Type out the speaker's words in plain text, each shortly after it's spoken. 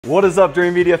What is up,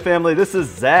 Dream Media family? This is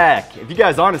Zach. If you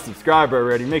guys aren't a subscriber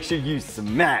already, make sure you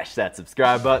smash that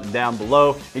subscribe button down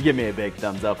below and give me a big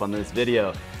thumbs up on this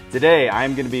video. Today,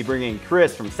 I'm going to be bringing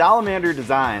Chris from Salamander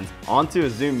Designs onto a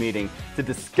Zoom meeting to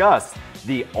discuss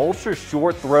the ultra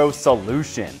short throw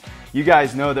solution. You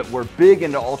guys know that we're big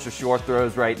into ultra short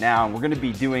throws right now, and we're going to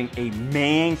be doing a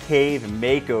man cave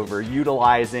makeover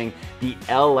utilizing the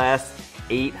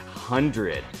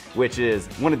LS800, which is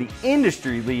one of the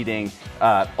industry-leading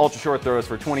ultra short throws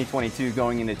for 2022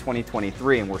 going into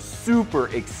 2023, and we're super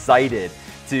excited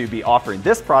to be offering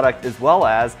this product as well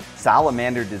as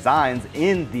Salamander Designs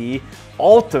in the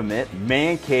ultimate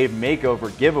man cave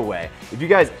makeover giveaway. If you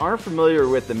guys aren't familiar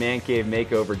with the man cave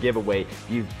makeover giveaway,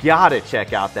 you've got to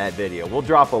check out that video. We'll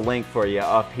drop a link for you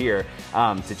up here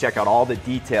to check out all the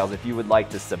details if you would like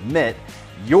to submit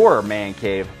your man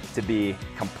cave to be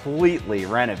completely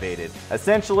renovated.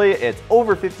 Essentially, it's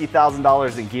over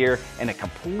 $50,000 in gear and a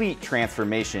complete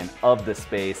transformation of the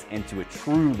space into a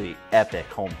truly epic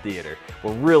home theater.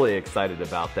 We're really excited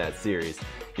about that series.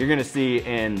 You're gonna see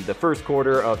in the first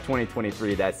quarter of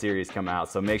 2023 that series come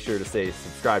out, so make sure to stay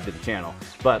subscribed to the channel.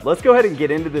 But let's go ahead and get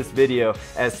into this video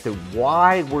as to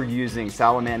why we're using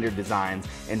Salamander Designs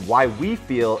and why we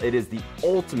feel it is the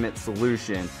ultimate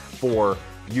solution for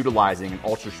utilizing an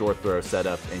ultra short throw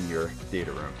setup in your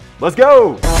theater room. Let's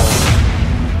go!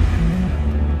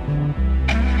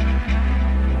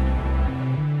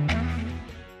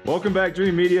 Welcome back,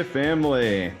 Dream Media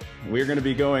family. We're going to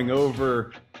be going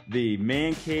over the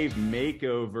man cave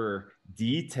makeover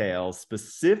details.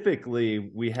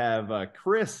 Specifically, we have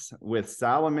Chris with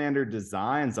Salamander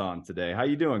Designs on today. How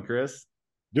you doing, Chris?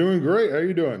 Doing great. How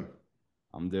you doing?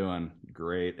 I'm doing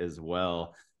great as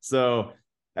well. So,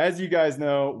 as you guys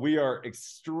know, we are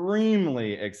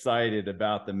extremely excited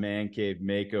about the Man Cave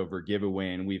Makeover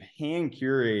giveaway, and we've hand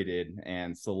curated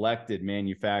and selected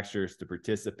manufacturers to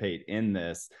participate in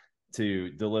this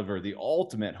to deliver the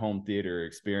ultimate home theater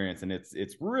experience. And it's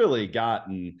really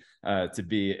gotten to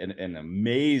be an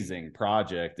amazing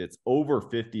project. It's over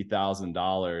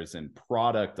 $50,000 in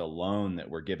product alone that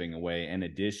we're giving away, in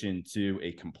addition to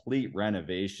a complete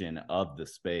renovation of the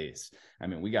space. I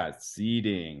mean, we got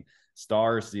seating,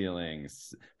 star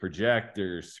ceilings,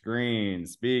 projectors,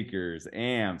 screens, speakers,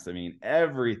 amps. I mean,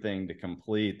 everything to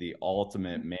complete the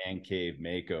ultimate man cave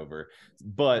makeover.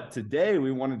 But today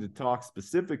we wanted to talk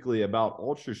specifically about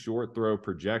ultra short throw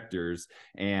projectors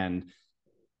and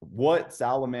what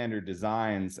Salamander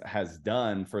Designs has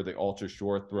done for the ultra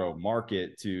short throw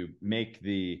market to make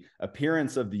the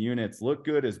appearance of the units look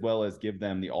good, as well as give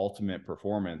them the ultimate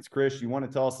performance. Chris, you want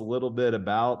to tell us a little bit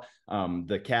about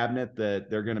the cabinet that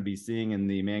they're going to be seeing in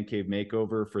the Man Cave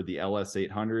Makeover for the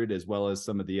LS800, as well as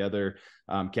some of the other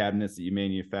cabinets that you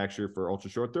manufacture for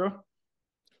ultra short throw?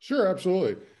 Sure,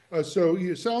 absolutely.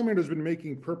 Salamander's been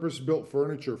making purpose-built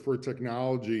furniture for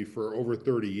technology for over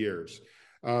 30 years.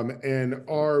 And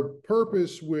our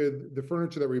purpose with the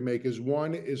furniture that we make is,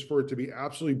 one, is for it to be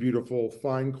absolutely beautiful,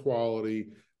 fine quality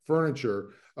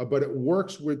furniture, but it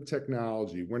works with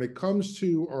technology. When it comes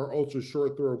to our ultra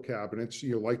short throw cabinets,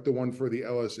 like the one for the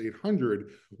LS800,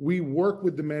 we work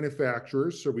with the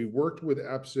manufacturers. So we worked with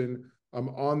Epson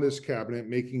on this cabinet,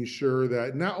 making sure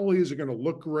that not only is it going to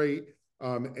look great,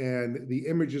 and the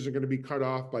images are going to be cut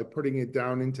off by putting it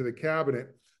down into the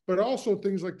cabinet, but also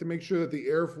things like to make sure that the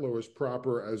airflow is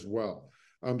proper as well.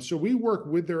 So we work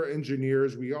with their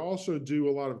engineers. We also do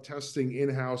a lot of testing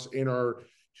in-house in our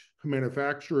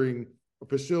manufacturing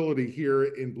facility here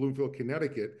in Bloomfield,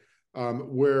 Connecticut,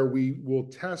 where we will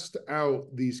test out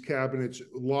these cabinets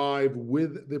live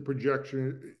with the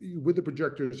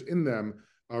projectors in them,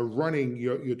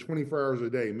 running 24 hours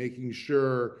a day, making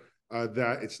sure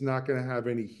that it's not going to have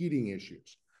any heating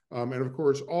issues. And of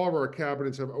course, all of our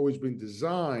cabinets have always been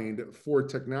designed for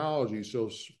technology, so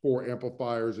for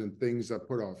amplifiers and things that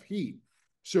put off heat.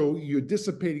 So you're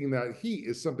dissipating that heat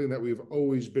is something that we've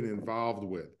always been involved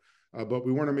with. But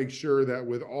we want to make sure that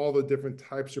with all the different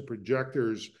types of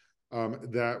projectors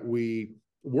that we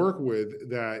work with,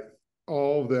 that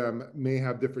all of them may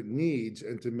have different needs,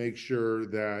 and to make sure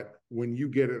that when you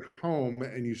get it home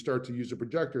and you start to use a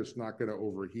projector, it's not going to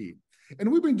overheat. And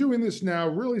we've been doing this now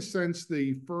really since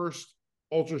the first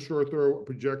ultra short throw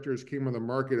projectors came on the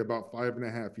market about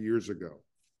 5.5 years ago.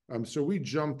 So we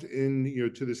jumped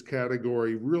in, to this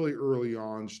category really early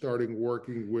on, starting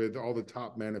working with all the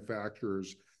top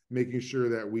manufacturers, making sure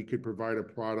that we could provide a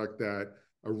product that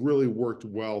really worked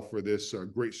well for this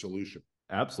great solution.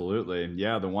 Absolutely.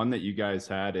 Yeah, the one that you guys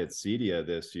had at CEDIA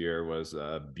this year was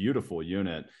a beautiful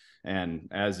unit. And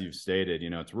as you've stated,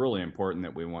 it's really important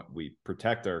that we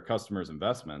protect our customers'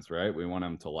 investments, right? We want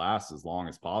them to last as long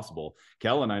as possible.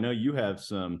 Kellen, I know you have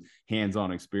some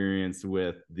hands-on experience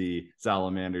with the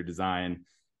Salamander design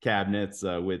cabinets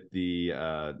with the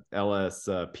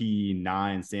LSP9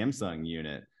 Samsung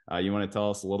unit. You want to tell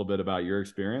us a little bit about your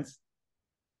experience?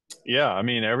 Yeah, I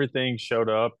mean everything showed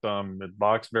up. It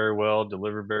boxed very well,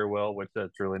 delivered very well, which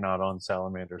that's really not on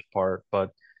Salamander's part,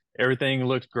 but everything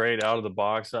looked great out of the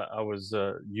box. I was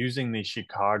using the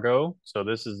Chicago, so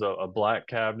this is a black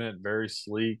cabinet, very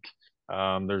sleek.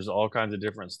 There's all kinds of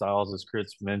different styles, as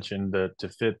Chris mentioned, to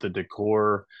fit the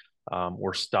decor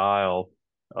or style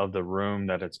of the room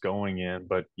that it's going in.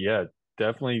 But yeah,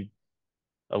 definitely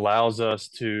allows us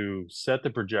to set the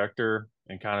projector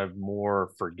and kind of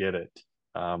more forget it.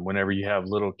 Whenever you have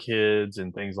little kids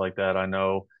and things like that, I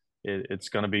know it's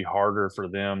going to be harder for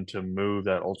them to move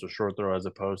that ultra short throw as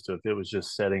opposed to if it was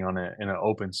just setting on in an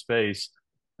open space.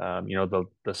 The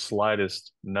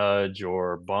slightest nudge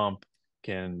or bump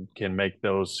can make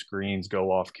those screens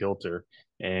go off kilter.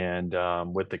 And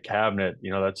with the cabinet,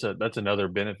 that's another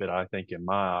benefit I think in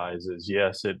my eyes is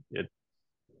yes, it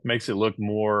makes it look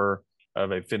more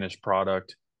of a finished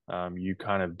product. You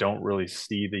kind of don't really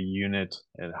see the unit.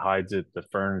 It hides it. The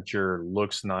furniture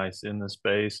looks nice in the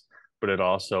space, but it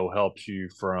also helps you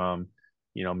from,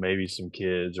 maybe some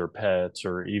kids or pets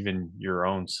or even your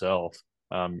own self.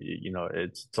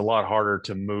 It's a lot harder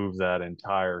to move that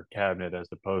entire cabinet as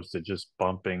opposed to just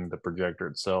bumping the projector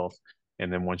itself.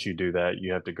 And then once you do that,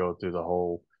 you have to go through the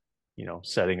whole,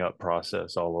 setting up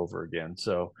process all over again.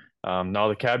 So no,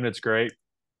 the cabinet's great.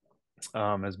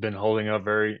 Has been holding up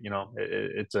very,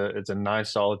 it's a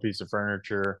nice solid piece of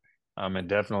furniture. It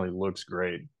definitely looks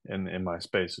great in my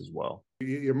space as well.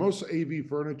 Most AV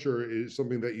furniture is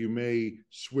something that you may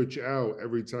switch out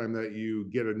every time that you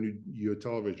get a new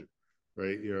television,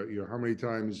 right? How many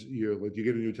times you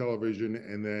get a new television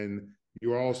and then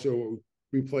you also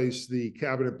replace the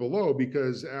cabinet below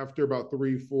because after about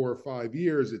 3, 4, 5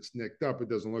 years, it's nicked up. It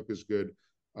doesn't look as good.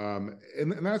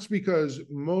 And that's because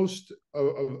most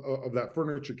of that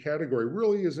furniture category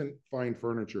really isn't fine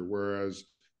furniture, whereas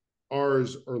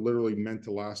ours are literally meant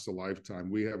to last a lifetime.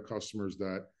 We have customers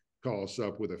that call us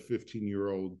up with a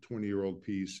 15-year-old, 20-year-old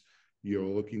piece,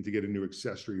 looking to get a new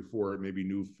accessory for it, maybe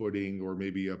new footing or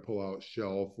maybe a pull-out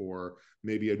shelf or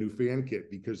maybe a new fan kit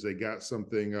because they got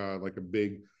something like a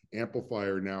big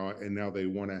amplifier now, and now they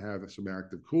want to have some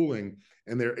active cooling,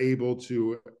 and they're able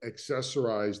to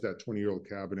accessorize that 20-year-old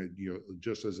cabinet,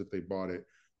 just as if they bought it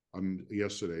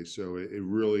yesterday. So it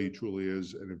really truly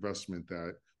is an investment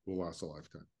that will last a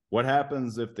lifetime. What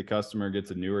happens if the customer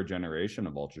gets a newer generation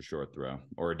of ultra short throw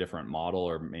or a different model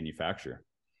or manufacturer?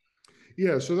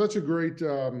 Yeah, so that's a great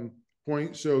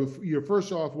point. So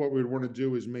first off, what we'd want to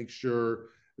do is make sure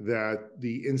that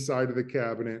the inside of the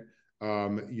cabinet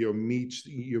meets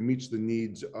the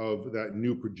needs of that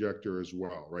new projector as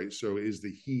well, right? So is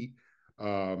the heat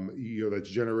that's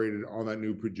generated on that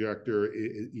new projector,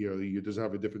 it does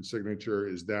have a different signature.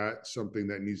 Is that something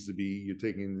that needs to be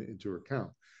taken into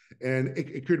account? And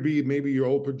it could be maybe your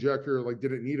old projector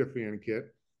didn't need a fan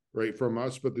kit, right, from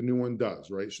us, but the new one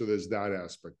does, right? So there's that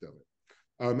aspect of it.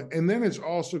 And then it's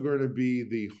also going to be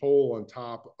the hole on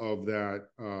top of that,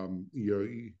 on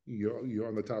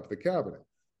the top of the cabinet.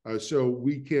 So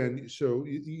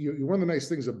one of the nice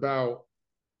things about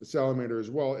the Salamander as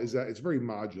well is that it's very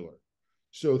modular.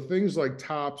 So things like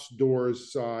tops,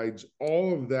 doors, sides,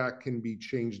 all of that can be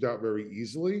changed out very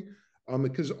easily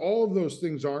because all of those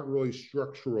things aren't really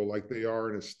structural like they are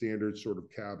in a standard sort of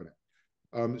cabinet.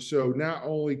 So not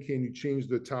only can you change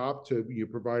the top to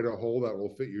provide a hole that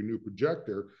will fit your new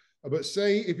projector, but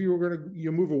say if you were going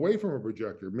to move away from a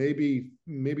projector, maybe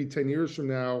 10 years from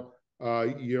now,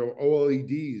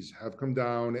 OLEDs have come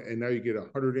down and now you get a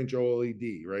 100-inch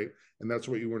OLED, right? And that's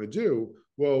what you want to do.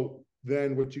 Well,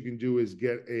 then what you can do is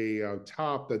get a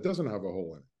top that doesn't have a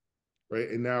hole in it, right?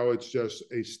 And now it's just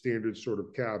a standard sort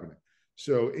of cabinet.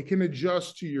 So it can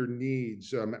adjust to your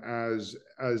needs as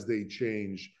they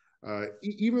change.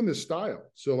 Even the style.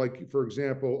 So for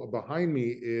example, behind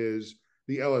me is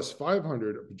the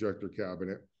LS500 projector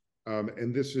cabinet.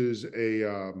 And this is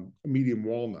a medium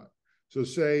walnut. So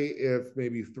say if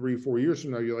maybe 3, 4 years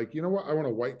from now, you're like, you know what? I want a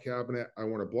white cabinet. I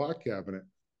want a black cabinet.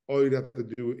 All you'd have to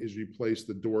do is replace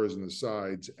the doors and the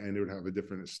sides, and it would have a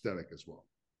different aesthetic as well.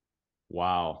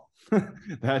 Wow.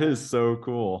 That is so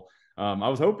cool. I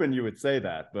was hoping you would say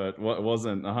that, but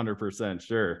wasn't 100%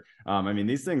 sure. I mean,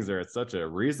 these things are at such a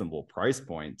reasonable price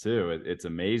point too. It's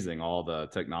amazing all the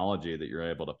technology that you're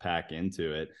able to pack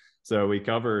into it. So we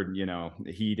covered, you know,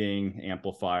 the heating,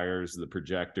 amplifiers, the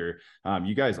projector.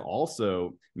 You guys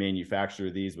also manufacture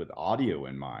these with audio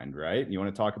in mind, right? You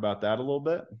want to talk about that a little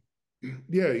bit?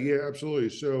 Yeah, absolutely.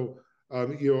 So,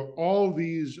 you know, all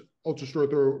these ultra short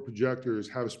throw projectors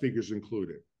have speakers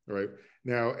included, right?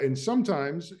 Now, and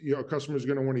sometimes, you know, a customer is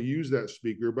going to want to use that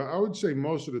speaker, but I would say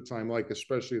most of the time, like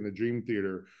especially in the Dream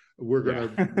Theater, we're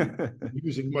going to be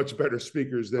using much better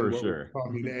speakers than what we're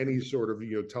talking in any sort of,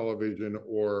 you know, television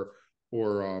or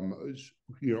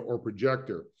you know, or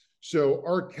projector. So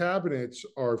our cabinets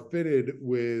are fitted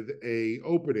with a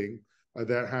opening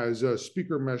that has a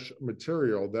speaker mesh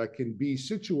material that can be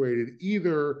situated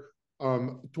either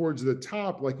towards the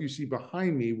top, like you see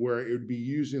behind me, where it would be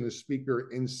using the speaker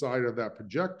inside of that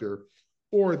projector,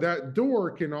 or that door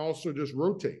can also just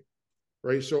rotate,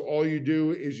 right? So all you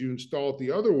do is you install it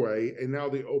the other way, and now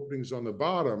the opening's on the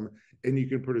bottom, and you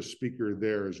can put a speaker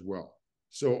there as well.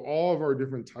 So all of our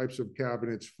different types of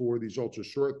cabinets for these ultra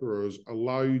short throws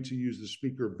allow you to use the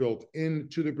speaker built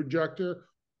into the projector,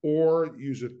 or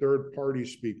use a third-party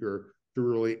speaker to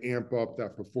really amp up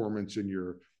that performance in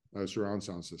your surround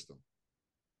sound system.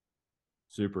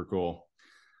 Super cool.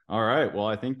 All right. Well,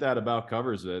 I think that about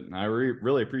covers it. And I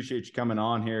really appreciate you coming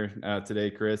on here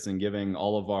today, Chris, and giving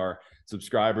all of our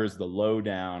subscribers the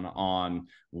lowdown on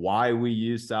why we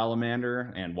use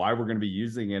Salamander and why we're going to be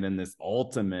using it in this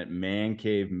ultimate man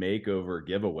cave makeover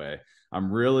giveaway. I'm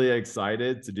really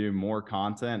excited to do more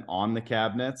content on the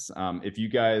cabinets. If you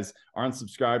guys aren't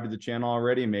subscribed to the channel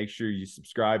already, make sure you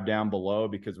subscribe down below,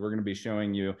 because we're going to be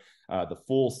showing you the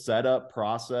full setup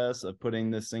process of putting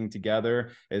this thing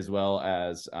together, as well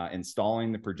as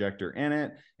installing the projector in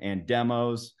it and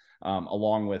demos,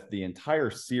 along with the entire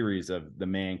series of the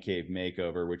man cave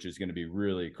makeover, which is going to be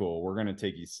really cool. We're going to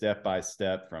take you step by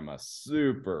step from a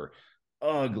super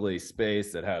ugly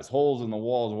space that has holes in the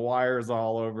walls, wires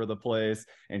all over the place,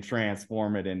 and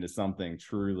transform it into something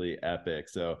truly epic.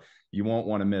 So you won't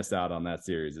want to miss out on that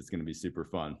series. It's going to be super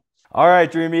fun. All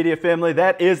right, Dream Media family,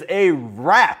 that is a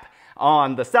wrap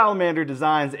on the Salamander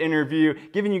Designs interview,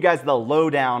 giving you guys the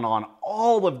lowdown on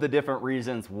all of the different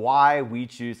reasons why we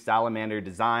choose Salamander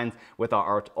Designs with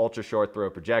our ultra short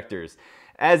throw projectors.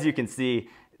 As you can see,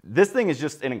 this thing is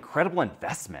just an incredible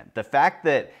investment. The fact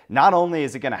that not only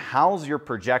is it going to house your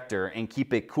projector and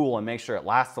keep it cool and make sure it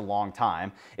lasts a long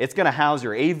time, it's going to house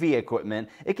your AV equipment.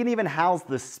 It can even house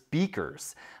the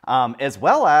speakers, as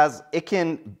well as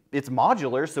it's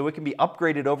modular, so it can be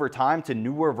upgraded over time to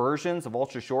newer versions of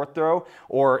ultra short throw,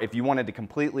 or if you wanted to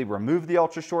completely remove the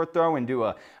ultra short throw and do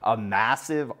a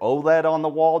massive OLED on the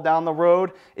wall down the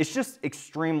road. It's just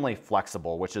extremely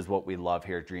flexible, which is what we love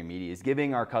here at Dream Media, is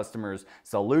giving our customers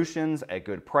solutions at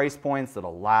good price points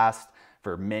that'll last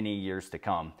for many years to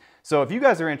come. So if you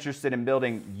guys are interested in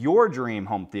building your dream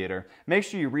home theater, make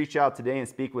sure you reach out today and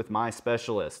speak with my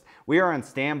specialist. We are on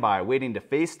standby, waiting to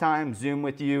FaceTime, Zoom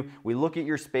with you. We look at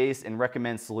your space and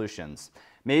recommend solutions.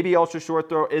 Maybe ultra short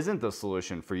throw isn't the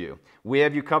solution for you. We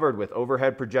have you covered with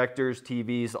overhead projectors,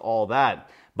 TVs, all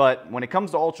that. But when it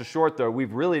comes to ultra short throw,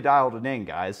 we've really dialed it in,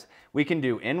 guys. We can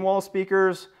do in-wall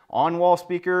speakers, on-wall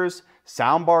speakers,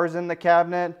 sound bars in the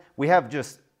cabinet. We have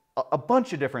just a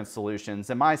bunch of different solutions,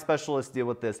 and my specialists deal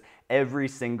with this every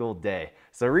single day.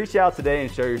 So reach out today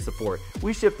and show your support.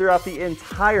 We ship throughout the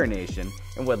entire nation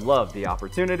and would love the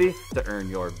opportunity to earn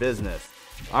your business.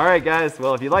 All right, guys,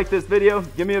 well, if you like this video,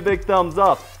 give me a big thumbs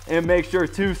up and make sure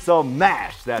to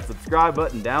smash that subscribe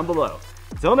button down below.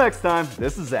 Until next time,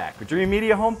 this is Zach with Dream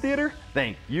Media Home Theater.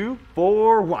 Thank you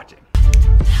for watching.